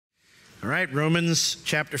All right, Romans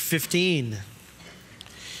chapter 15.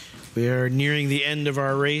 We are nearing the end of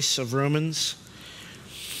our race of Romans.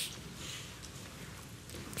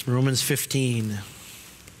 Romans 15.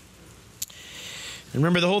 And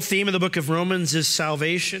remember, the whole theme of the book of Romans is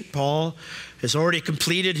salvation. Paul has already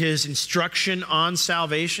completed his instruction on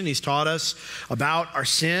salvation. He's taught us about our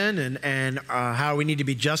sin and how we need to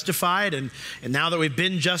be justified. And now that we've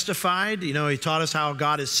been justified, he taught us how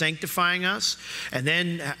God is sanctifying us. And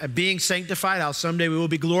then being sanctified, how someday we will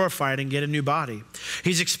be glorified and get a new body.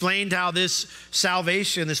 He's explained how this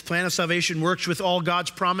salvation, this plan of salvation, works with all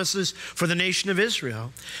God's promises for the nation of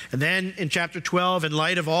Israel. And then in chapter 12, in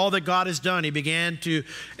light of all that God has done, he began to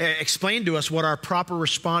explain to us what our proper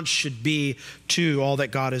response should be to all that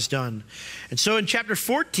God has done. And so in chapter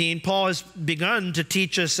 14, Paul has begun to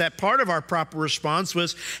teach us that part of our proper response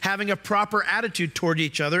was having a proper attitude toward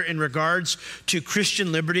each other in regards to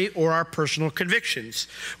Christian liberty or our personal convictions.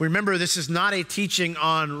 Remember, this is not a teaching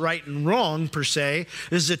on right and wrong per se.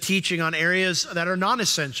 This is a teaching on areas that are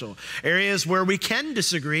non-essential, areas where we can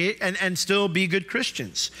disagree and still be good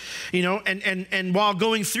Christians. And while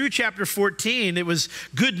going through chapter 14, it was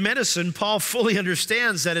good medicine. Paul fully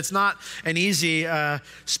understands that it's not an easy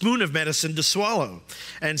spoon of medicine to swallow.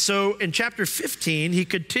 And so in chapter 15, he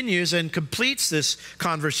continues and completes this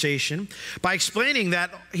conversation by explaining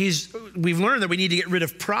that we've learned that we need to get rid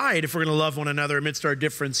of pride if we're going to love one another amidst our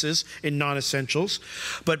differences in non-essentials.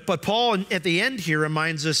 But Paul at the end here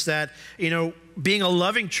reminds us that, being a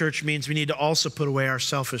loving church means we need to also put away our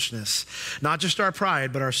selfishness. Not just our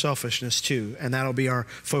pride, but our selfishness too. And that'll be our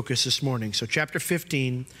focus this morning. So chapter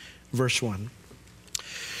 15, verse 1.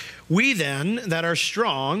 We then that are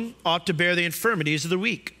strong ought to bear the infirmities of the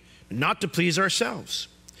weak, not to please ourselves.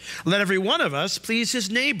 Let every one of us please his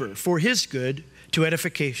neighbor for his good to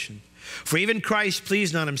edification. For even Christ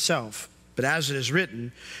pleased not himself, but as it is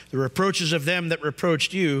written, the reproaches of them that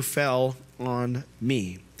reproached you fell on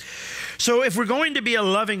me. So if we're going to be a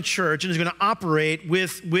loving church and is going to operate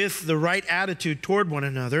with the right attitude toward one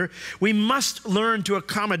another, we must learn to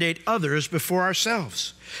accommodate others before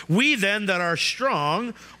ourselves. We then that are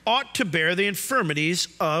strong ought to bear the infirmities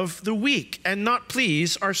of the weak and not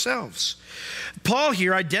please ourselves. Paul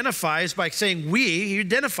here identifies by saying he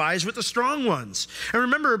identifies with the strong ones. And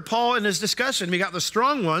remember, Paul in his discussion, we got the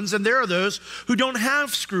strong ones, and there are those who don't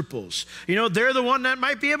have scruples. They're the one that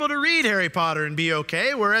might be able to read Harry Potter and be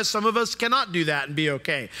okay, whereas some of us cannot do that and be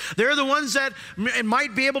okay. They're the ones that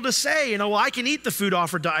might be able to say, I can eat the food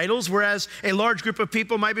offered to idols, whereas a large group of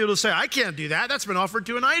people might be able to say, I can't do that. That's been offered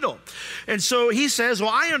to an idol. And so he says,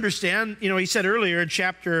 I understand. He said earlier in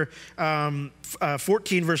chapter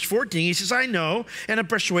 14, verse 14, he says, I know and am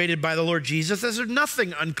persuaded by the Lord Jesus that there's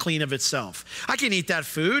nothing unclean of itself. I can eat that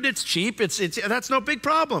food. It's cheap. That's no big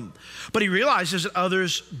problem. But he realizes that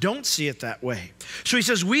others don't see it that way. So he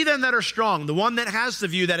says, we then that are strong, the one that has the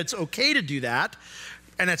view that it's okay to do that,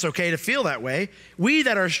 and it's okay to feel that way, we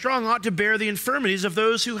that are strong ought to bear the infirmities of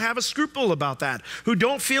those who have a scruple about that, who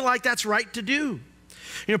don't feel like that's right to do.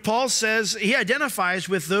 Paul says he identifies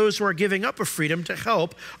with those who are giving up a freedom to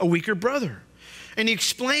help a weaker brother. And he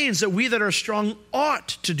explains that we that are strong ought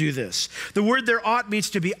to do this. The word there ought means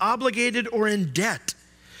to be obligated or in debt.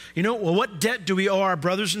 What debt do we owe our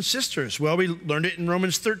brothers and sisters? Well, we learned it in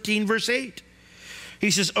Romans 13, verse 8. He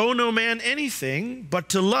says, owe no man anything but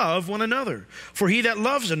to love one another. For he that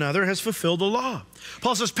loves another has fulfilled the law.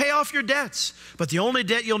 Paul says, pay off your debts. But the only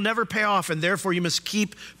debt you'll never pay off, and therefore you must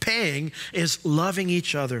keep paying, is loving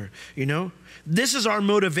each other, This is our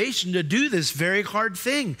motivation to do this very hard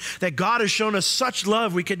thing, that God has shown us such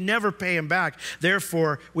love we could never pay him back.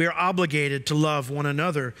 Therefore, we are obligated to love one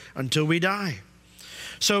another until we die.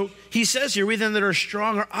 So he says here, we then that are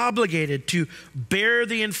strong are obligated to bear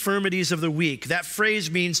the infirmities of the weak. That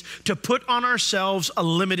phrase means to put on ourselves a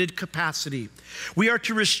limited capacity. We are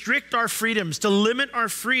to restrict our freedoms, to limit our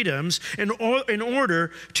freedoms in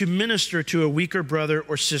order to minister to a weaker brother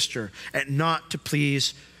or sister and not to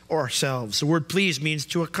please ourselves. The word please means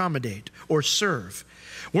to accommodate or serve.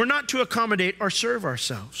 We're not to accommodate or serve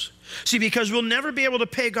ourselves. See, because we'll never be able to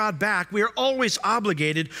pay God back, we are always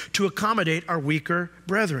obligated to accommodate our weaker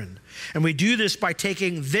brethren. And we do this by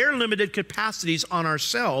taking their limited capacities on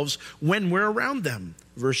ourselves when we're around them.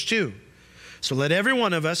 Verse 2. So let every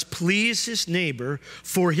one of us please his neighbor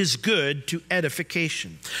for his good to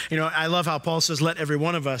edification. I love how Paul says, let every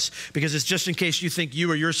one of us, because it's just in case you think you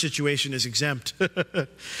or your situation is exempt.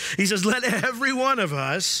 He says, let every one of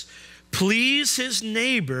us please his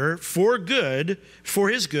neighbor for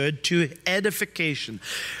his good to edification.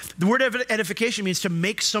 The word edification means to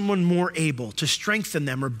make someone more able, to strengthen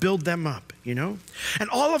them or build them up. you know? And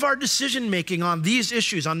all of our decision making on these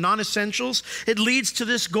issues, on non-essentials, it leads to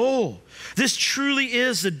this goal. This truly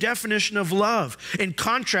is the definition of love, in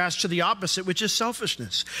contrast to the opposite, which is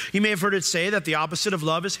selfishness. You may have heard it say that the opposite of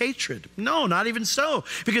love is hatred. No, not even so,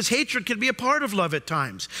 because hatred can be a part of love at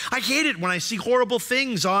times. I hate it when I see horrible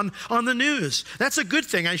things on the news. That's a good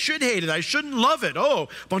thing. I should hate it. I shouldn't love it. Oh,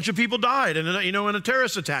 a bunch of people died in a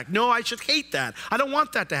terrorist attack. No, I should hate that. I don't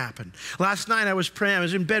want that to happen. Last night I was praying. I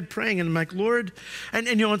was in bed praying, and I'm like, Lord, and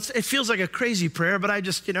it feels like a crazy prayer, but I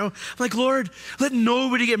just, I'm like, Lord, let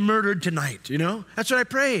nobody get murdered tonight, That's what I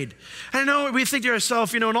prayed. I know we think to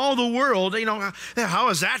ourselves, in all the world, how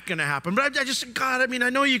is that going to happen? But I just, God, I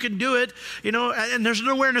know you can do it, and there's an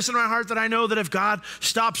awareness in my heart that I know that if God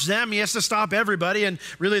stops them, he has to stop everybody, and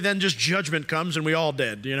really then just judgment comes and we all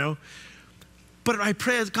dead, But I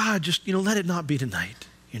pray, God, just, let it not be tonight,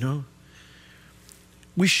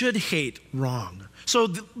 We should hate wrong. So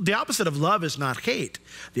the opposite of love is not hate.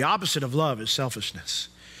 The opposite of love is selfishness.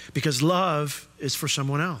 Because love is for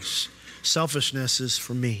someone else. Selfishness is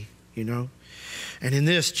for me, And in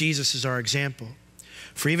this, Jesus is our example.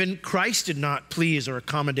 For even Christ did not please or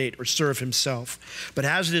accommodate or serve himself. But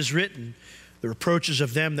as it is written, the reproaches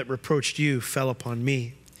of them that reproached you fell upon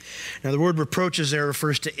me. Now, the word reproaches there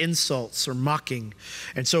refers to insults or mocking.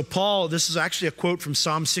 And so Paul, this is actually a quote from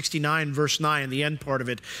Psalm 69, verse 9, the end part of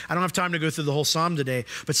it. I don't have time to go through the whole psalm today,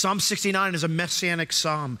 but Psalm 69 is a messianic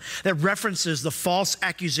psalm that references the false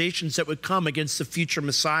accusations that would come against the future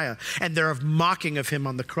Messiah and their mocking of him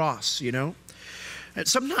on the cross, And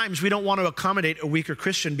sometimes we don't want to accommodate a weaker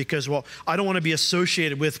Christian because, I don't want to be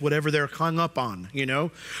associated with whatever they're hung up on,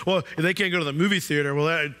 Well, if they can't go to the movie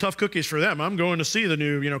theater, tough cookies for them. I'm going to see the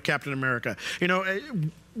new, Captain America.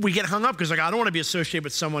 We get hung up because, I don't want to be associated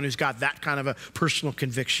with someone who's got that kind of a personal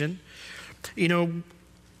conviction.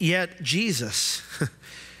 Yet Jesus,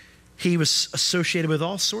 he was associated with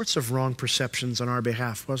all sorts of wrong perceptions on our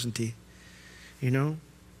behalf, wasn't he?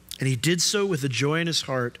 And he did so with a joy in his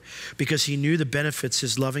heart because he knew the benefits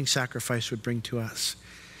his loving sacrifice would bring to us.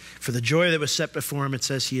 For the joy that was set before him, it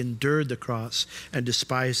says he endured the cross and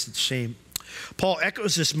despised its shame. Paul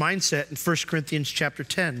echoes this mindset in 1 Corinthians chapter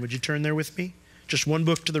 10. Would you turn there with me? Just one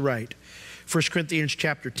book to the right. 1 Corinthians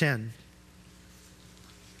chapter 10.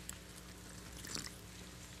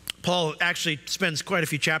 Paul actually spends quite a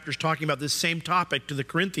few chapters talking about this same topic to the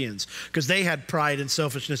Corinthians because they had pride and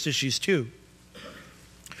selfishness issues too.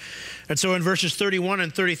 And so in verses 31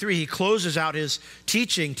 and 33, he closes out his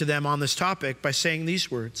teaching to them on this topic by saying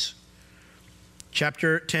these words.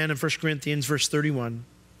 Chapter 10 of 1 Corinthians, verse 31.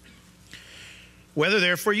 Whether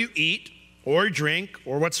therefore you eat or drink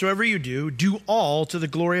or whatsoever you do all to the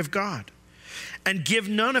glory of God. And give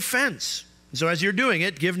none offense. So as you're doing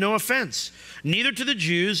it, give no offense. Neither to the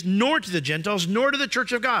Jews, nor to the Gentiles, nor to the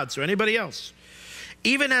church of God. So anybody else.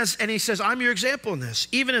 And he says, I'm your example in this,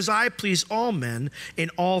 even as I please all men in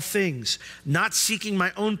all things, not seeking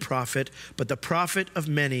my own profit, but the profit of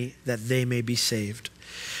many that they may be saved.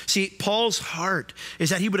 See, Paul's heart is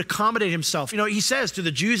that he would accommodate himself. He says, to the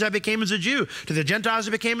Jews I became as a Jew. To the Gentiles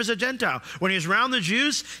I became as a Gentile. When he was around the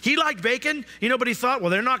Jews, he liked bacon, but he thought,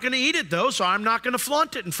 they're not going to eat it though, so I'm not going to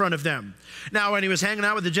flaunt it in front of them. Now, when he was hanging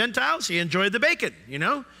out with the Gentiles, he enjoyed the bacon,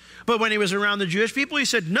 But when he was around the Jewish people, he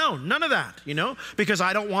said, no, none of that, because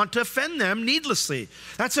I don't want to offend them needlessly.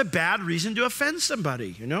 That's a bad reason to offend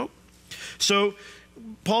somebody, So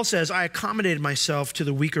Paul says, I accommodated myself to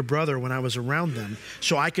the weaker brother when I was around them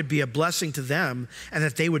so I could be a blessing to them and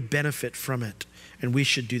that they would benefit from it. And we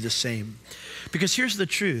should do the same. Because here's the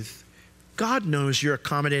truth. God knows you're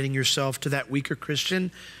accommodating yourself to that weaker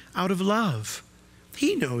Christian out of love.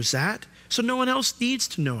 He knows that. So no one else needs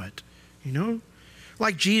to know it,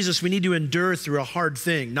 Like Jesus, we need to endure through a hard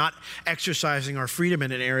thing, not exercising our freedom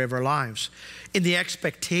in an area of our lives, in the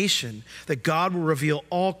expectation that God will reveal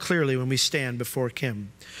all clearly when we stand before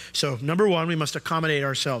him. So, number one, we must accommodate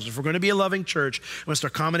ourselves. If we're going to be a loving church, we must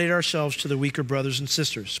accommodate ourselves to the weaker brothers and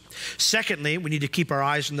sisters. Secondly, we need to keep our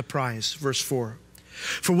eyes on the prize. Verse 4.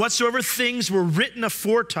 For whatsoever things were written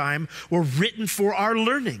aforetime were written for our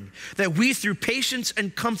learning, that we through patience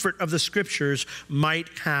and comfort of the scriptures might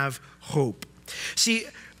have hope. See,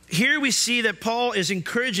 here we see that Paul is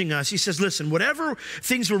encouraging us. He says, listen, whatever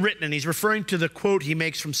things were written, and he's referring to the quote he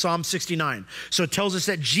makes from Psalm 69. So it tells us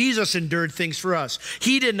that Jesus endured things for us.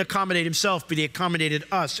 He didn't accommodate himself, but he accommodated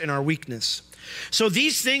us in our weakness. So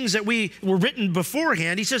these things that we were written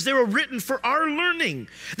beforehand, he says they were written for our learning.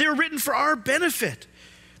 They were written for our benefit,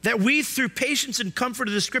 that we through patience and comfort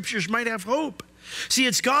of the scriptures might have hope. See,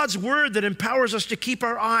 it's God's word that empowers us to keep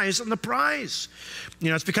our eyes on the prize. You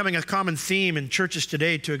know, it's becoming a common theme in churches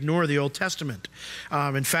today to ignore the Old Testament.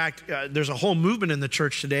 In fact, there's a whole movement in the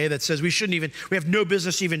church today that says we have no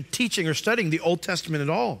business even teaching or studying the Old Testament at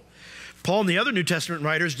all. Paul and the other New Testament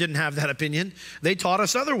writers didn't have that opinion. They taught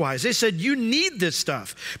us otherwise. They said, you need this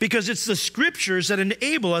stuff because it's the scriptures that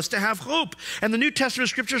enable us to have hope. And the New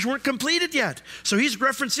Testament scriptures weren't completed yet. So he's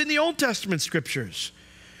referencing the Old Testament scriptures.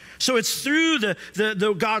 So it's through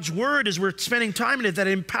the God's word, as we're spending time in it, that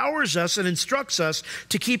empowers us and instructs us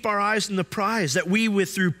to keep our eyes on the prize, that we,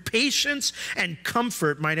 through patience and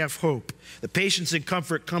comfort, might have hope. The patience and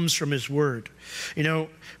comfort comes from his word. You know,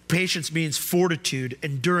 patience means fortitude,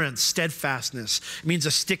 endurance, steadfastness. It means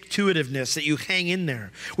a stick-to-itiveness, that you hang in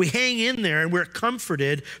there. We hang in there and we're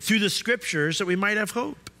comforted through the scriptures that we might have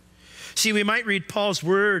hope. See, we might read Paul's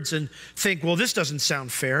words and think, well, this doesn't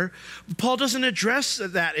sound fair. Paul doesn't address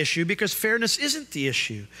that issue because fairness isn't the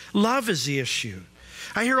issue. Love is the issue.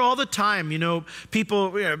 I hear all the time,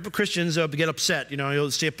 people, Christians get upset.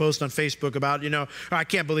 You'll see a post on Facebook about, oh, I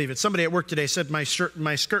can't believe it. Somebody at work today said my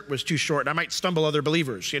skirt was too short. I might stumble other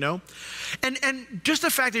believers, And just the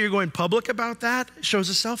fact that you're going public about that shows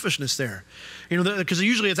a selfishness there. Because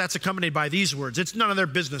usually that's accompanied by these words. It's none of their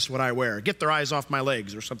business what I wear. Get their eyes off my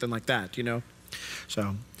legs or something like that,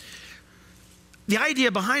 So the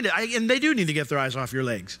idea behind it, and they do need to get their eyes off your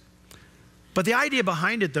legs. But the idea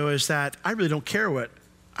behind it, though, is that I really don't care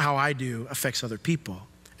how I do affects other people.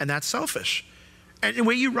 And that's selfish. And the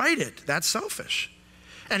way you write it, that's selfish.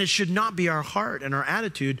 And it should not be our heart and our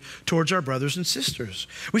attitude towards our brothers and sisters.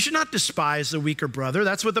 We should not despise the weaker brother.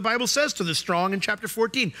 That's what the Bible says to the strong in chapter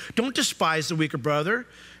 14. Don't despise the weaker brother.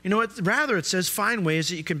 Rather it says find ways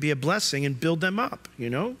that you can be a blessing and build them up,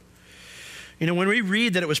 when we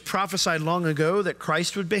read that it was prophesied long ago that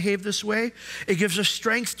Christ would behave this way, it gives us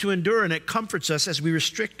strength to endure and it comforts us as we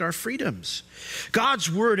restrict our freedoms.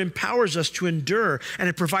 God's word empowers us to endure and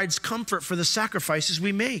it provides comfort for the sacrifices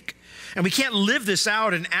we make. And we can't live this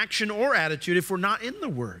out in action or attitude if we're not in the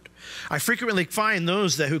word. I frequently find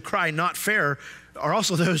those who cry not fair are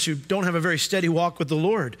also those who don't have a very steady walk with the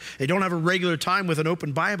Lord. They don't have a regular time with an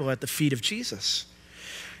open Bible at the feet of Jesus.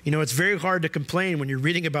 It's very hard to complain when you're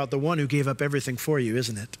reading about the one who gave up everything for you,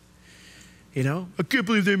 isn't it? I can't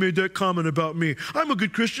believe they made that comment about me. I'm a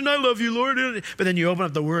good Christian. I love you, Lord. But then you open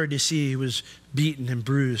up the word and you see he was beaten and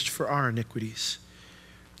bruised for our iniquities.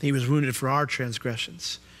 He was wounded for our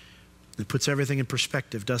transgressions. It puts everything in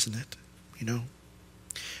perspective, doesn't it?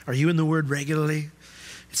 Are you in the word regularly?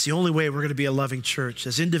 It's the only way we're going to be a loving church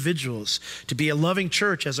as individuals. To be a loving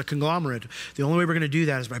church as a conglomerate, the only way we're going to do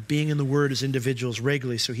that is by being in the word as individuals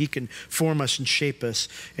regularly so he can form us and shape us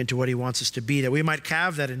into what he wants us to be. That we might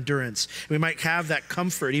have that endurance. We might have that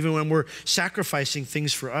comfort even when we're sacrificing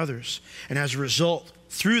things for others. And as a result,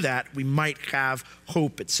 through that, we might have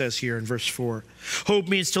hope, it says here in verse 4. Hope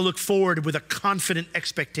means to look forward with a confident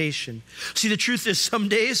expectation. See, the truth is some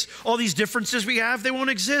days, all these differences we have, they won't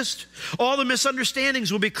exist. All the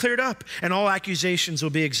misunderstandings will be cleared up and all accusations will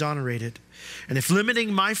be exonerated. And if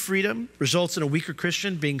limiting my freedom results in a weaker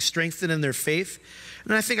Christian being strengthened in their faith,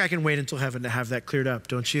 then I think I can wait until heaven to have that cleared up,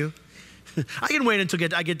 don't you? I can wait until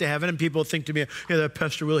I get to heaven and people think to me, that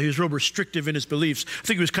Pastor Will, he was real restrictive in his beliefs. I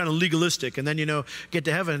think he was kind of legalistic. And then, get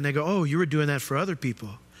to heaven and they go, oh, you were doing that for other people.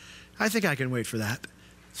 I think I can wait for that.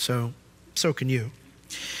 So can you.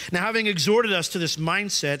 Now, having exhorted us to this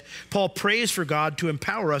mindset, Paul prays for God to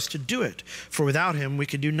empower us to do it. For without him, we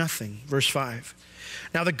could do nothing. Verse 5.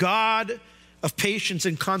 Now, the God of patience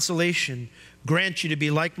and consolation grant you to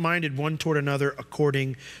be like-minded one toward another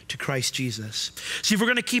according to Christ Jesus. See, if we're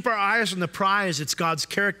going to keep our eyes on the prize, it's God's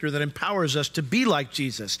character that empowers us to be like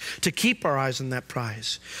Jesus, to keep our eyes on that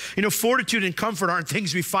prize. Fortitude and comfort aren't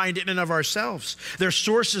things we find in and of ourselves. Their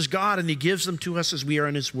source is God, and he gives them to us as we are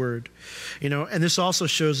in his word. And this also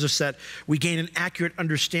shows us that we gain an accurate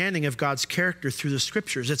understanding of God's character through the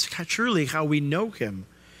scriptures. It's truly how we know him.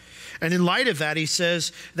 And in light of that, he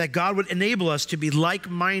says that God would enable us to be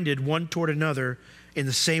like-minded one toward another in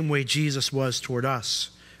the same way Jesus was toward us.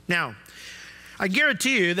 Now, I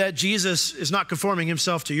guarantee you that Jesus is not conforming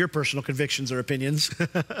himself to your personal convictions or opinions.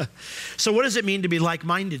 So what does it mean to be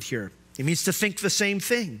like-minded here? It means to think the same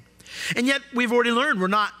thing. And yet we've already learned we're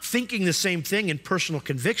not thinking the same thing in personal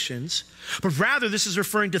convictions, but rather this is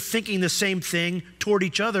referring to thinking the same thing toward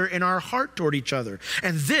each other in our heart toward each other.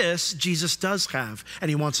 And this Jesus does have, and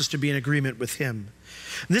he wants us to be in agreement with him.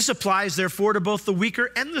 And this applies therefore to both the weaker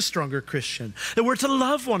and the stronger Christian, that we're to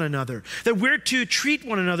love one another, that we're to treat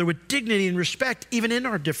one another with dignity and respect even in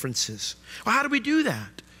our differences. Well, how do we do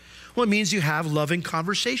that? Well, it means you have loving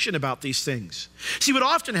conversation about these things. See, what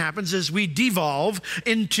often happens is we devolve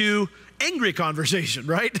into angry conversation,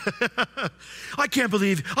 right? I can't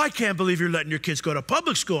believe you're letting your kids go to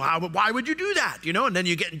public school. Why would you do that? You know, and then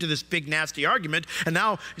you get into this big nasty argument, and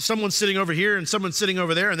now someone's sitting over here and someone's sitting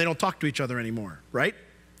over there, and they don't talk to each other anymore, right?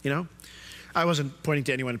 You know, I wasn't pointing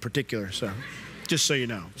to anyone in particular, so just so you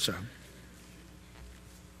know, so.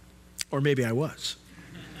 Or maybe I was.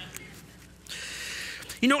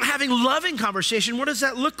 You know, having loving conversation, what does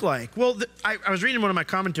that look like? Well, I was reading one of my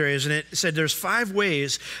commentaries, and it said there's 5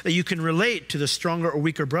 ways that you can relate to the stronger or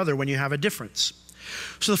weaker brother when you have a difference.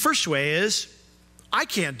 So the first way is, I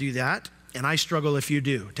can't do that, and I struggle if you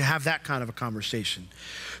do, to have that kind of a conversation.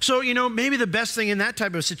 So, you know, maybe the best thing in that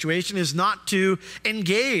type of situation is not to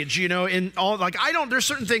engage, you know, in all, like there's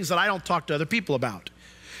certain things that I don't talk to other people about.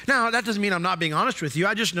 Now, that doesn't mean I'm not being honest with you.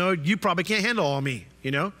 I just know you probably can't handle all me,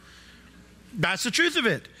 you know? That's the truth of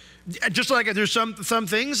it. Just like there's some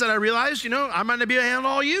things that I realize, you know, I might not be able to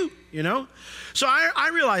handle all you, you know? So I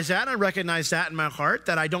realize that, and I recognize that in my heart,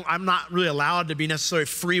 that I'm not really allowed to be necessarily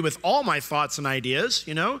free with all my thoughts and ideas,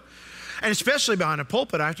 you know? And especially behind a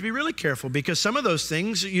pulpit, I have to be really careful, because some of those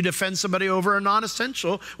things you defend somebody over are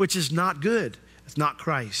non-essential, which is not good. It's not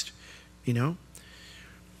Christ, you know?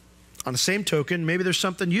 On the same token, maybe there's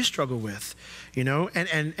something you struggle with, you know,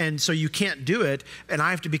 and so you can't do it, and I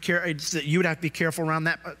have to be careful. You would have to be careful around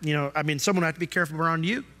that, you know. I mean, someone would have to be careful around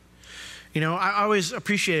you. You know, I always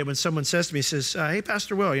appreciate it when someone says to me, says, "Hey,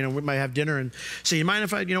 Pastor Will, you know, we might have dinner, and say, you mind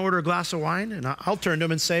if I, you know, order a glass of wine?" And I'll turn to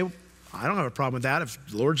them and say, "I don't have a problem with that. If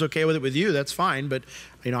the Lord's okay with it with you, that's fine. But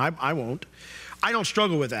you know, I won't. I don't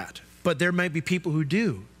struggle with that. But there might be people who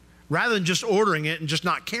do." Rather than just ordering it and just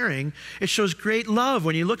not caring, it shows great love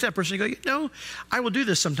when you look at that person and go, you know, I will do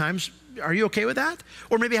this sometimes. Are you okay with that?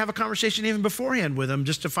 Or maybe have a conversation even beforehand with them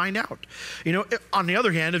just to find out. You know, on the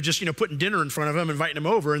other hand of just, you know, putting dinner in front of them, inviting them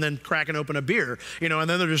over, and then cracking open a beer, you know, and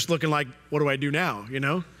then they're just looking like, what do I do now, you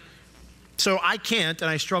know? So I can't, and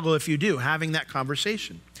I struggle if you do, having that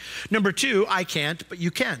conversation. Number 2, I can't, but you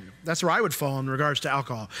can. That's where I would fall in regards to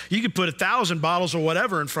alcohol. You could put 1,000 bottles or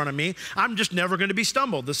whatever in front of me. I'm just never going to be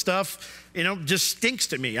stumbled. The stuff, you know, just stinks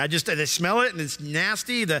to me. I smell it, and it's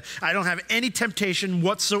nasty. I don't have any temptation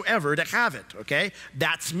whatsoever to have it, okay?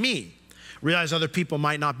 That's me. Realize other people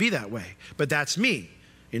might not be that way, but that's me.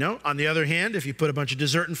 You know, on the other hand, if you put a bunch of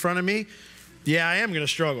dessert in front of me, yeah, I am going to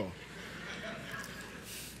struggle.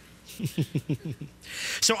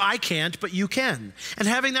 So I can't, but you can. And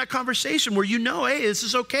having that conversation where you know, hey, this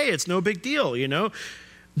is okay. It's no big deal, you know.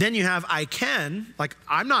 Then you have I can, like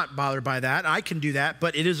I'm not bothered by that. I can do that,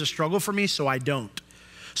 but it is a struggle for me, so I don't.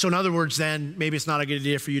 So in other words, then maybe it's not a good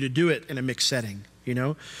idea for you to do it in a mixed setting, you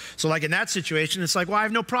know. So like in that situation, it's like, well, I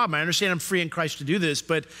have no problem. I understand I'm free in Christ to do this,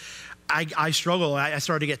 but I struggle. I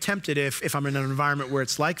start to get tempted if I'm in an environment where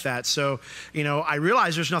it's like that. So, you know, I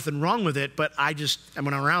realize there's nothing wrong with it, but and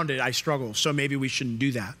when I'm around it, I struggle. So maybe we shouldn't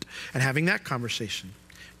do that. And having that conversation.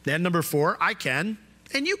 Then number 4, I can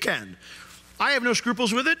and you can. I have no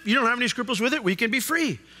scruples with it. You don't have any scruples with it. We can be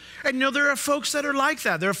free. And you know, there are folks that are like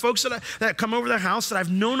that. There are folks that come over to the house that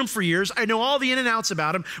I've known them for years. I know all the in and outs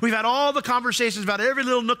about them. We've had all the conversations about every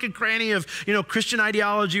little nook and cranny of, you know, Christian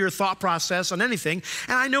ideology or thought process on anything.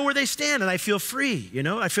 And I know where they stand, and I feel free, you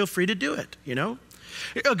know. I feel free to do it, you know.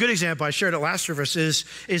 A good example, I shared at last service,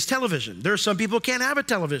 is television. There are some people who can't have a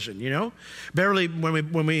television, you know. Beverly,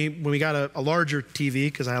 when we got a larger TV,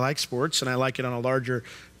 because I like sports and I like it on a larger,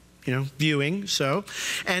 you know, viewing, so,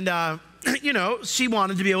 and, you know, she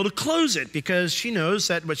wanted to be able to close it because she knows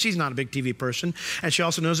that, but she's not a big TV person, and she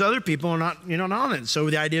also knows other people are not, you know, not on it. So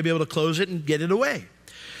the idea of being able to close it and get it away.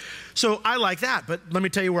 So I like that, but let me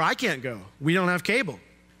tell you where I can't go. We don't have cable.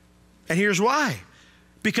 And here's why.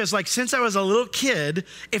 Because like since I was a little kid,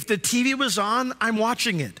 if the TV was on, I'm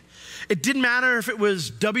watching it. It didn't matter if it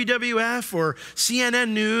was WWF or CNN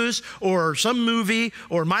News or some movie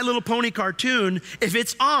or My Little Pony cartoon. If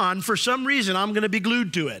it's on, for some reason, I'm going to be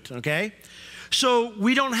glued to it, okay? So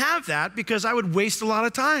we don't have that because I would waste a lot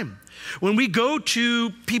of time. When we go to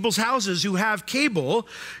people's houses who have cable,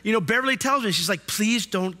 you know, Beverly tells me, she's like, please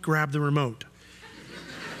don't grab the remote.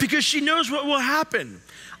 Because she knows what will happen.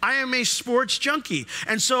 I am a sports junkie.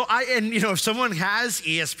 And so you know, if someone has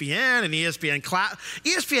ESPN and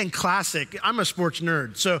ESPN Classic, I'm a sports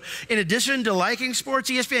nerd. So in addition to liking sports,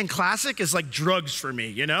 ESPN Classic is like drugs for me,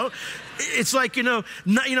 you know? It's like, I'll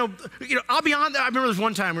be on there. I remember this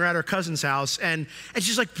one time we were at our cousin's house and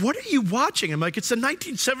she's like, what are you watching? I'm like, it's the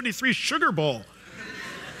 1973 Sugar Bowl.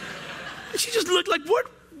 And she just looked like, what?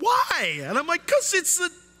 Why? And I'm like, because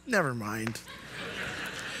never mind.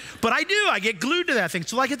 But I do. I get glued to that thing.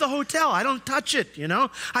 So like at the hotel, I don't touch it, you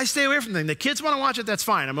know? I stay away from them. The kids want to watch it, that's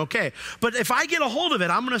fine. I'm okay. But if I get a hold of it,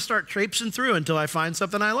 I'm going to start traipsing through until I find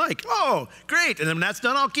something I like. Oh, great. And then when that's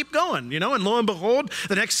done, I'll keep going, you know? And lo and behold,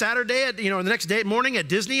 the next Saturday, the next day morning at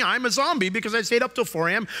Disney, I'm a zombie because I stayed up till 4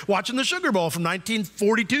 a.m. watching the Sugar Bowl from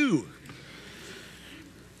 1942.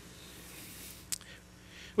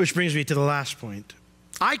 Which brings me to the last point.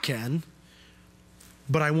 I can,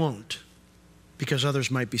 but I won't, because others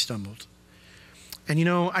might be stumbled. And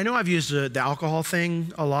I know I've used the alcohol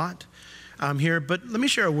thing a lot here, but let me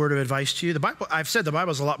share a word of advice to you. I've said the Bible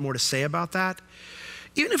has a lot more to say about that.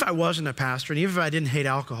 Even if I wasn't a pastor, and even if I didn't hate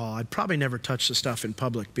alcohol, I'd probably never touch the stuff in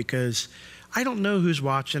public because I don't know who's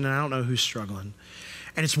watching and I don't know who's struggling.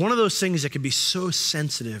 And it's one of those things that can be so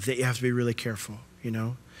sensitive that you have to be really careful,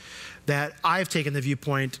 that I've taken the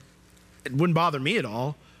viewpoint, it wouldn't bother me at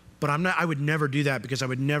all, but I would never do that because I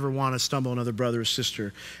would never want to stumble another brother or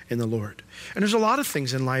sister in the Lord. And there's a lot of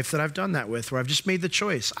things in life that I've done that with, where I've just made the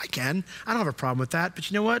choice. I don't have a problem with that, but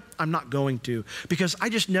you know what? I'm not going to, because I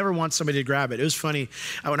just never want somebody to grab it. It was funny,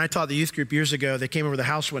 when I taught the youth group years ago, they came over to the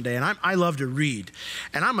house one day, and I love to read.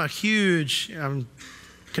 And I'm a huge,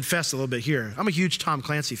 confess a little bit here, I'm a huge Tom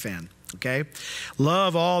Clancy fan. Okay,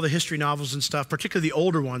 love all the history novels and stuff, particularly the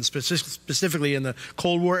older ones, specifically in the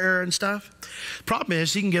Cold War era and stuff. Problem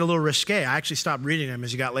is, he can get a little risque. I actually stopped reading them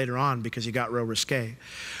as he got later on because he got real risque.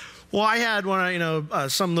 Well, I had one,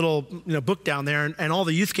 some little book down there, and all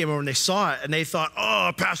the youth came over and they saw it and they thought,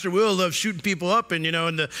 oh, Pastor Will loves shooting people up and in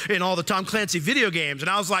all the Tom Clancy video games. And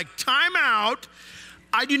I was like, time out.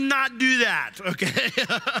 I do not do that, okay?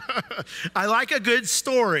 I like a good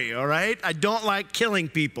story, all right? I don't like killing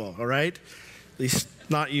people, all right? At least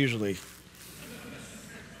not usually.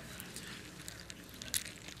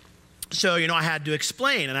 So, I had to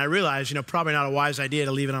explain, and I realized, probably not a wise idea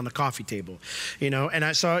to leave it on the coffee table, and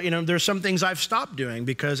I saw, there's some things I've stopped doing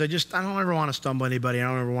because I don't ever want to stumble anybody. I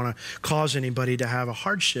don't ever want to cause anybody to have a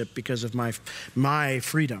hardship because of my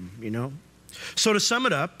freedom, So to sum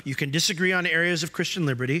it up, you can disagree on areas of Christian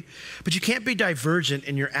liberty, but you can't be divergent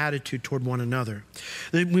in your attitude toward one another.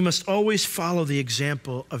 We must always follow the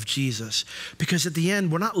example of Jesus, because at the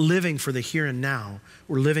end, we're not living for the here and now.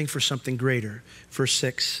 We're living for something greater. Verse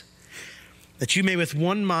 6, that you may with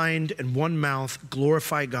one mind and one mouth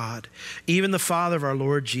glorify God, even the Father of our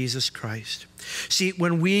Lord Jesus Christ. See,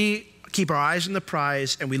 when we keep our eyes on the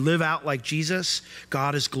prize and we live out like Jesus,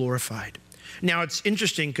 God is glorified. Now, it's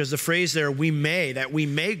interesting because the phrase there, that we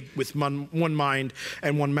may with one mind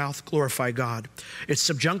and one mouth glorify God. It's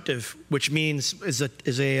subjunctive, which means is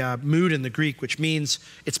a mood in the Greek, which means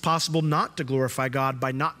it's possible not to glorify God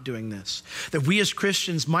by not doing this. That we as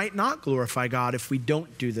Christians might not glorify God if we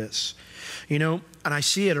don't do this. And I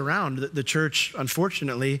see it around the church,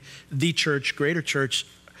 unfortunately, the church, greater church,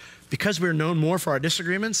 because we're known more for our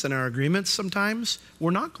disagreements than our agreements sometimes,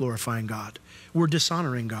 we're not glorifying God. We're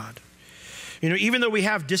dishonoring God. Even though we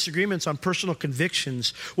have disagreements on personal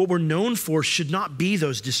convictions, what we're known for should not be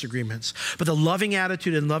those disagreements, but the loving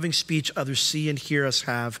attitude and loving speech others see and hear us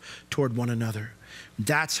have toward one another.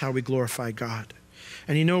 That's how we glorify God.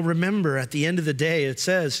 And remember, at the end of the day, it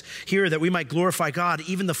says here that we might glorify God,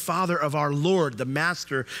 even the Father of our Lord, the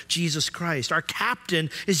Master, Jesus Christ. Our captain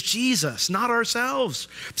is Jesus, not ourselves.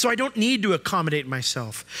 So I don't need to accommodate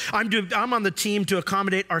myself. I'm on the team to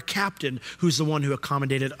accommodate our captain, who's the one who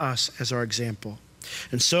accommodated us as our example.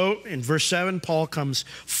 And so in verse 7, Paul comes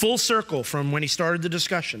full circle from when he started the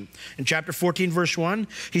discussion. In chapter 14, verse 1,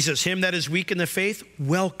 he says, him that is weak in the faith,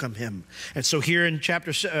 welcome him. And so here in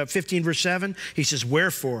chapter 15, verse 7, he says,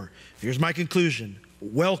 wherefore, here's my conclusion,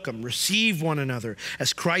 welcome, receive one another,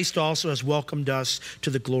 as Christ also has welcomed us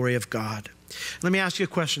to the glory of God. Let me ask you a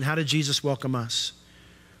question. How did Jesus welcome us?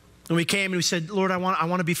 When we came and we said, Lord, I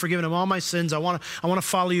want to be forgiven of all my sins. I want to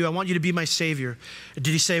follow you. I want you to be my Savior. Did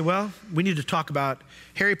he say, well, we need to talk about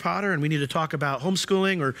Harry Potter and we need to talk about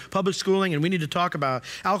homeschooling or public schooling and we need to talk about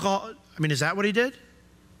alcohol? Is that what he did?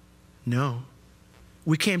 No.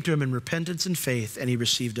 We came to him in repentance and faith and he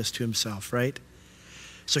received us to himself, right?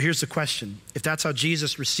 So here's the question. If that's how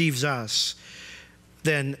Jesus receives us,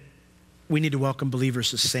 then we need to welcome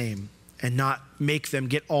believers the same and not make them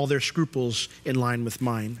get all their scruples in line with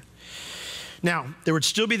mine. Now, there would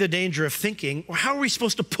still be the danger of thinking, well, how are we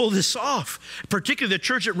supposed to pull this off? Particularly the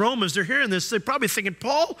church at Rome, as they're hearing this, they're probably thinking,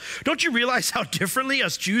 Paul, don't you realize how differently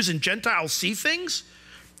us Jews and Gentiles see things?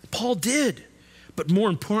 Paul did, but more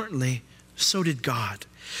importantly, so did God.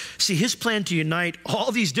 See, his plan to unite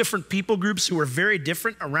all these different people groups who were very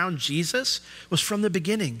different around Jesus was from the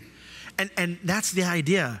beginning. And that's the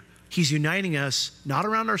idea. he's uniting us not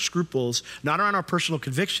around our scruples, not around our personal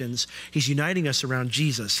convictions. He's uniting us around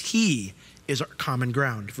Jesus. He is our common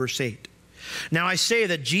ground. Verse 8. Now I say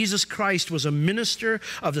that Jesus Christ was a minister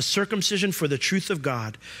of the circumcision for the truth of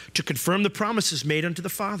God, to confirm the promises made unto the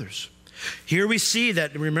fathers. Here we see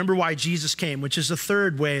that, remember why Jesus came, which is the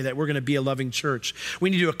third way that we're going to be a loving church.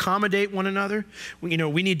 We need to accommodate one another. We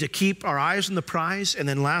need to keep our eyes on the prize. And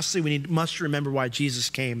then lastly, we must remember why Jesus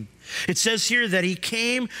came. It says here that he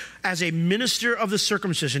came as a minister of the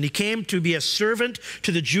circumcision. He came to be a servant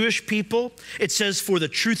to the Jewish people. It says for the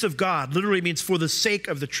truth of God, literally means for the sake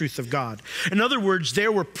of the truth of God. In other words,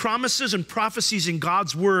 there were promises and prophecies in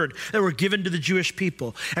God's word that were given to the Jewish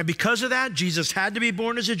people. And because of that, Jesus had to be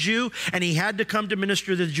born as a Jew, and he had to come to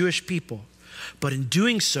minister to the Jewish people. But in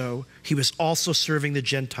doing so, he was also serving the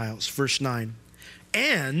Gentiles. Verse 9.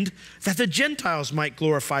 And that the Gentiles might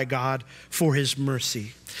glorify God for his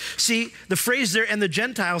mercy. See, the phrase there, and the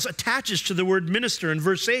Gentiles, attaches to the word minister in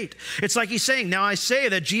verse 8. It's like he's saying, now I say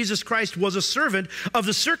that Jesus Christ was a servant of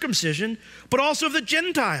the circumcision, but also of the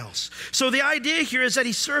Gentiles. So the idea here is that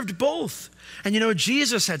he served both. And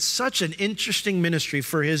Jesus had such an interesting ministry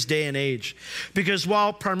for his day and age, because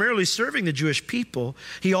while primarily serving the Jewish people,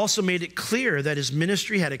 he also made it clear that his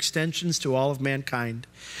ministry had extensions to all of mankind.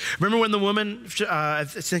 Remember when the woman, I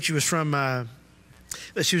think she was a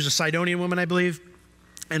Sidonian woman, I believe,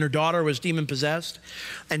 and her daughter was demon-possessed,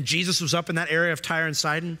 and Jesus was up in that area of Tyre and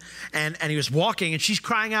Sidon, and he was walking, and she's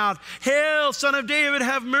crying out, "Hail, Son of David,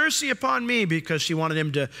 have mercy upon me," because she wanted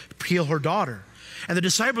him to heal her daughter. And the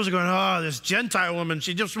disciples are going, "Oh, this Gentile woman,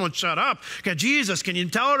 she just won't shut up. Jesus, can you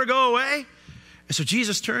tell her to go away?" And so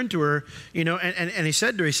Jesus turned to her, and he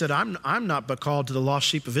said to her, he said, I'm not but called to the lost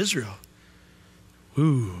sheep of Israel.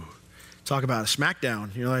 Ooh, talk about a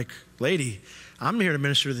smackdown. You're like, lady, I'm here to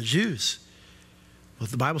minister to the Jews. Well,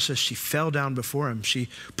 the Bible says she fell down before him. She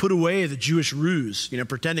put away the Jewish ruse,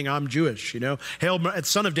 pretending I'm Jewish. Hail,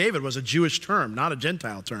 Son of David was a Jewish term, not a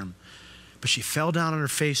Gentile term. But she fell down on her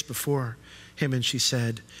face before him, and she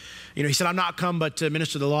said, he said, I'm not come but to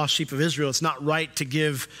minister to the lost sheep of Israel. It's not right to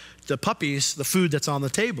give the puppies the food that's on the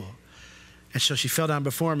table. And so she fell down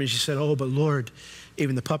before him, and she said, oh, but Lord,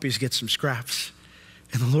 even the puppies get some scraps.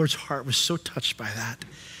 And the Lord's heart was so touched by that.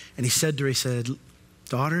 And he said to her, he said,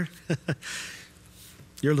 daughter,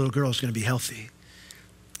 your little girl is going to be healthy.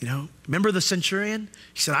 Remember the centurion?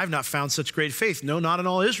 He said, I've not found such great faith. No, not in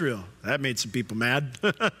all Israel. That made some people mad.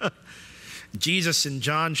 Jesus in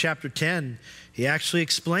John chapter 10, he actually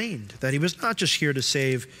explained that he was not just here to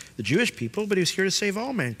save the Jewish people, but he was here to save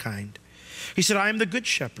all mankind. He said, I am the good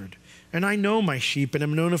shepherd, and I know my sheep and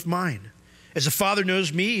am known of mine. As the Father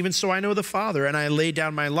knows me, even so I know the Father, and I lay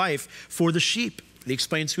down my life for the sheep. And he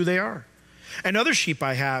explains who they are. And other sheep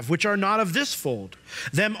I have, which are not of this fold.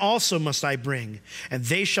 Them also must I bring, and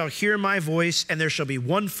they shall hear my voice, and there shall be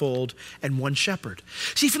one fold and one shepherd.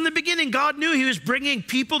 See, from the beginning, God knew he was bringing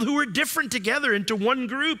people who were different together into one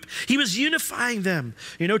group. He was unifying them,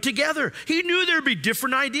 together. He knew there'd be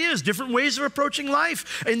different ideas, different ways of approaching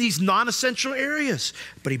life in these non-essential areas,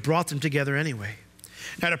 but he brought them together anyway.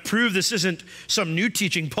 Now, to prove this isn't some new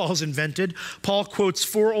teaching Paul's invented, Paul quotes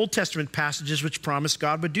 4 Old Testament passages which promise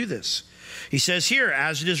God would do this. He says here,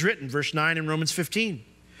 as it is written, verse 9 in Romans 15,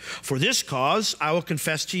 for this cause I will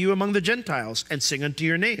confess to you among the Gentiles and sing unto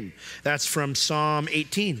your name. That's from Psalm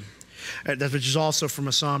 18, which is also from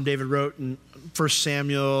a psalm David wrote in 1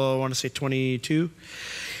 Samuel, I want to say 22.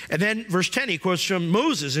 And then verse 10, he quotes from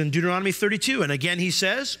Moses in Deuteronomy 32. And again he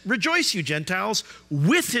says, rejoice you Gentiles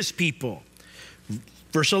with his people.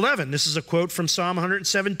 Verse 11, this is a quote from Psalm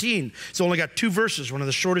 117. It's only got 2 verses, one of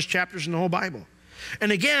the shortest chapters in the whole Bible.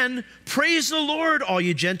 And again, praise the Lord, all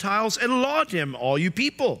you Gentiles, and laud him, all you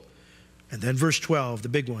people. And then verse 12, the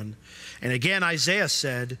big one. And again, Isaiah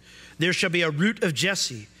said, there shall be a root of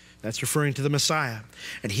Jesse. That's referring to the Messiah.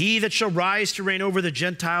 And he that shall rise to reign over the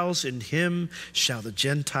Gentiles, in him shall the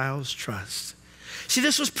Gentiles trust. See,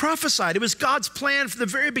 this was prophesied. It was God's plan from the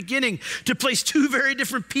very beginning to place 2 very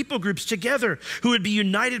different people groups together who would be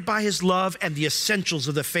united by his love and the essentials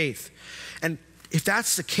of the faith. And if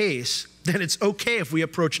that's the case, then it's okay if we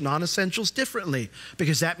approach non-essentials differently,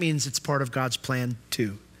 because that means it's part of God's plan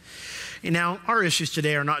too. And now, our issues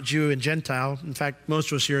today are not Jew and Gentile. In fact,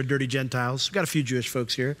 most of us here are dirty Gentiles. We've got a few Jewish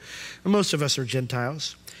folks here, and most of us are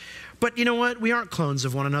Gentiles. But you know what? We aren't clones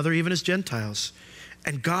of one another, even as Gentiles.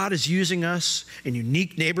 And God is using us in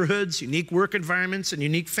unique neighborhoods, unique work environments, and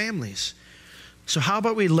unique families. So how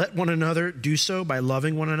about we let one another do so by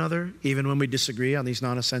loving one another, even when we disagree on these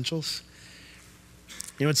non-essentials?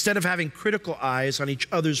 Instead of having critical eyes on each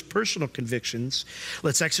other's personal convictions,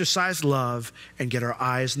 let's exercise love and get our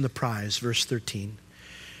eyes on the prize. Verse 13.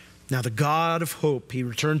 Now, the God of hope, he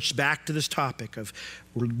returns back to this topic of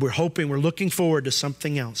we're hoping, we're looking forward to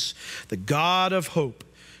something else. The God of hope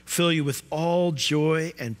fill you with all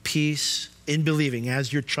joy and peace in believing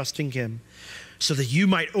as you're trusting him, so that you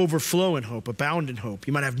might overflow in hope, abound in hope.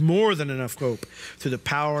 You might have more than enough hope through the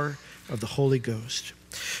power of the Holy Ghost.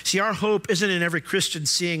 See, our hope isn't in every Christian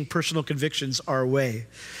seeing personal convictions our way.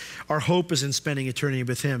 Our hope is in spending eternity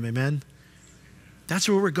with him, amen? That's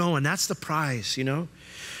where we're going. That's the prize, you know?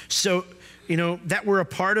 So, you know, that we're a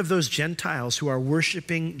part of those Gentiles who are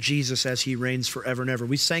worshiping Jesus as he reigns forever and ever.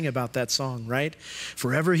 We sang about that song, right?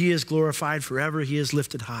 Forever he is glorified, forever he is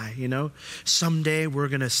lifted high, you know? Someday we're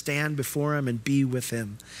going to stand before him and be with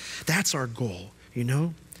him. That's our goal, you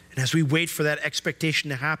know? And as we wait for that expectation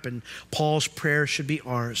to happen, Paul's prayer should be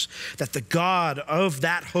ours, that the God of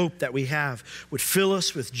that hope that we have would fill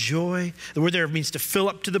us with joy. The word there means to fill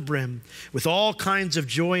up to the brim with all kinds of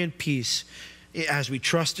joy and peace as we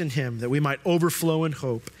trust in him, that we might overflow in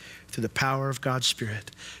hope through the power of God's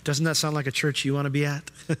Spirit. Doesn't that sound like a church you want to be at?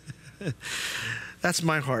 That's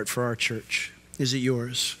my heart for our church. Is it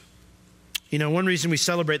yours? You know, one reason we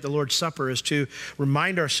celebrate the Lord's Supper is to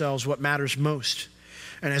remind ourselves what matters most.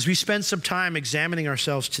 And as we spend some time examining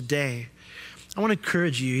ourselves today, I want to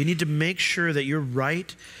encourage you, you need to make sure that you're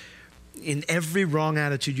right in every wrong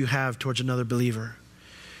attitude you have towards another believer.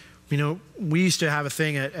 You know, we used to have a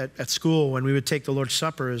thing at school when we would take the Lord's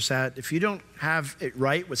Supper, is that if you don't have it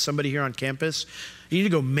right with somebody here on campus, you need to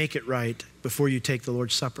go make it right before you take the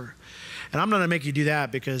Lord's Supper. And I'm not going to make you do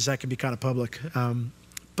that because that can be kind of public.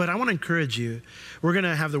 But I want to encourage you. We're going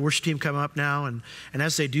to have the worship team come up now, and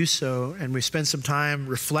as they do so, and we spend some time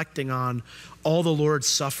reflecting on all the Lord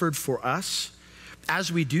suffered for us, as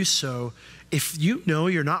we do so, if you know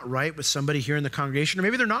you're not right with somebody here in the congregation, or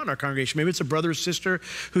maybe they're not in our congregation, maybe it's a brother or sister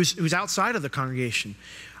who's outside of the congregation,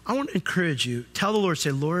 I want to encourage you, tell the Lord,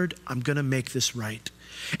 say, Lord, I'm going to make this right.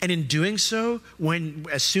 And in doing so,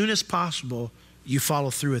 as soon as possible, you follow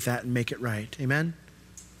through with that and make it right. Amen?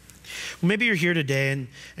 Well, maybe you're here today and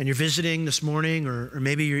you're visiting this morning, or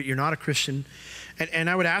maybe you're not a Christian. And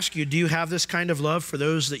I would ask you, do you have this kind of love for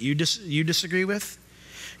those that you disagree with?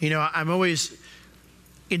 You know, I'm always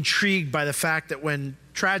intrigued by the fact that when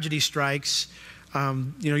tragedy strikes,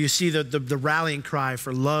 you know, you see the rallying cry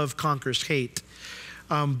for love conquers hate.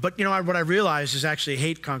 But, you know, what I realize is actually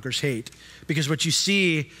hate conquers hate. Because what you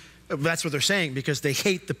see, that's what they're saying, because they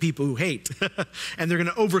hate the people who hate. And they're going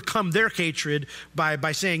to overcome their hatred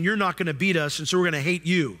by saying, you're not going to beat us, and so we're going to hate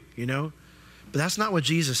you, you know. But that's not what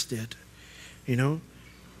Jesus did, you know.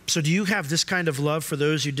 So do you have this kind of love for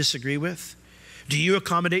those you disagree with? Do you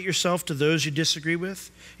accommodate yourself to those you disagree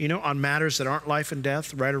with, you know, on matters that aren't life and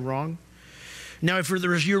death, right or wrong? Now, if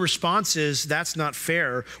your response is, that's not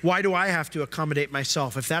fair, why do I have to accommodate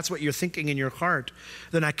myself? If that's what you're thinking in your heart,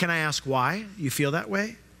 then can I ask why you feel that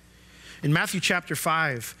way? In Matthew chapter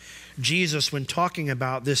 5, Jesus, when talking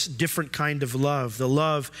about this different kind of love, the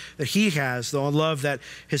love that he has, the love that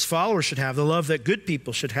his followers should have, the love that good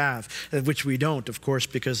people should have, which we don't, of course,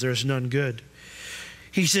 because there's none good.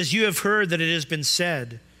 He says, you have heard that it has been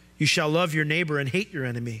said, you shall love your neighbor and hate your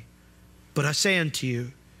enemy. But I say unto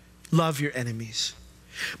you, love your enemies.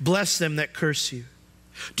 Bless them that curse you.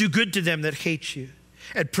 Do good to them that hate you.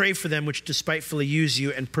 And pray for them which despitefully use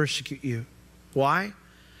you and persecute you. Why?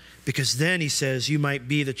 Because then, he says, you might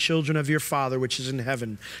be the children of your Father which is in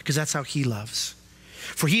heaven, because that's how he loves.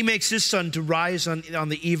 For he makes his sun to rise on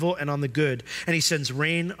the evil and on the good, and he sends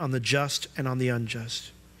rain on the just and on the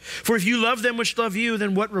unjust. For if you love them which love you,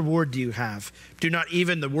 then what reward do you have? Do not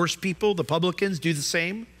even the worst people, the publicans, do the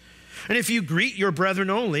same? And if you greet your brethren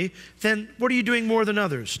only, then what are you doing more than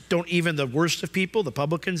others? Don't even the worst of people, the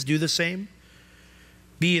publicans, do the same?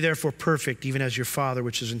 Be ye therefore perfect, even as your Father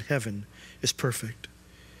which is in heaven is perfect.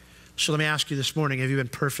 So let me ask you this morning, have you been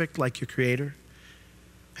perfect like your Creator?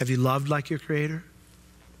 Have you loved like your Creator?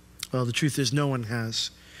 Well, the truth is no one has.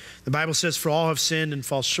 The Bible says, for all have sinned and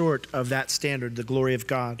fall short of that standard, the glory of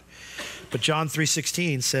God. But John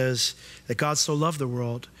 3:16 says that God so loved the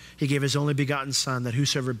world, he gave his only begotten Son, that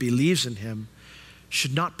whosoever believes in him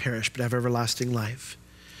should not perish but have everlasting life.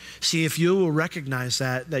 See, if you will recognize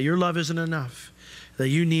that your love isn't enough, that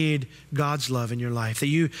you need God's love in your life, that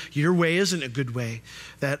your way isn't a good way,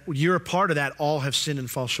 that you're a part of that, all have sinned and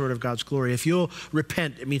fall short of God's glory. If you'll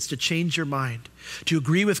repent, it means to change your mind, to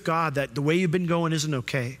agree with God that the way you've been going isn't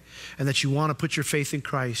okay, and that you want to put your faith in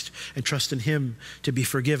Christ and trust in him to be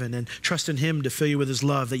forgiven, and trust in him to fill you with his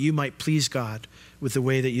love, that you might please God with the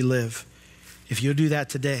way that you live. If you'll do that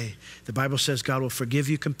today, the Bible says God will forgive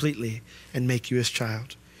you completely and make you his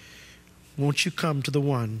child. Won't you come to the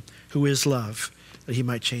one who is love, that he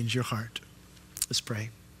might change your heart? Let's pray.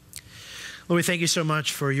 Lord, we thank you so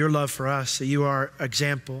much for your love for us, that you are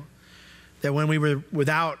example, that when we were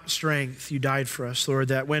without strength, you died for us, Lord,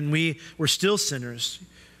 that when we were still sinners,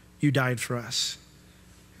 you died for us.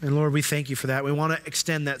 And Lord, we thank you for that. We want to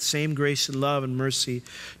extend that same grace and love and mercy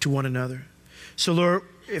to one another. So Lord,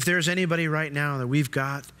 if there's anybody right now that we've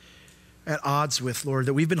got at odds with, Lord,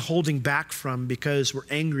 that we've been holding back from because we're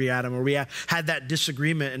angry at them, or we had that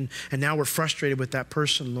disagreement and now we're frustrated with that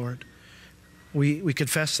person, Lord, we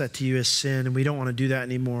confess that to you as sin, and we don't want to do that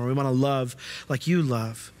anymore. We want to love like you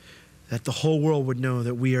love, that the whole world would know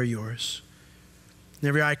that we are yours. And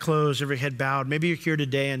every eye closed, every head bowed. Maybe you're here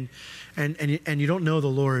today and you don't know the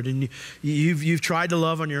Lord, and you've tried to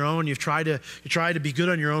love on your own. You tried to be good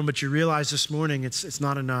on your own, but you realize this morning it's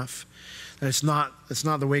not enough. That it's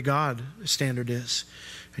not the way God's standard is.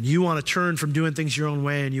 And you want to turn from doing things your own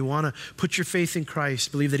way, and you want to put your faith in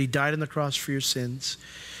Christ, believe that he died on the cross for your sins.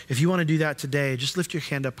 If you want to do that today, just lift your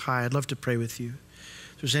hand up high. I'd love to pray with you.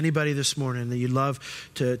 If there's anybody this morning that you'd love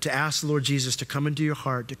to ask the Lord Jesus to come into your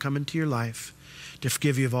heart, to come into your life, to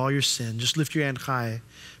forgive you of all your sin, just lift your hand high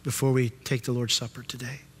before we take the Lord's Supper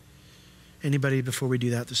today. Anybody before we do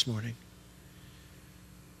that this morning?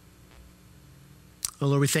 Oh,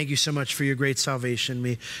 Lord, we thank you so much for your great salvation.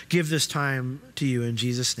 We give this time to you in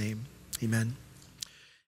Jesus' name. Amen.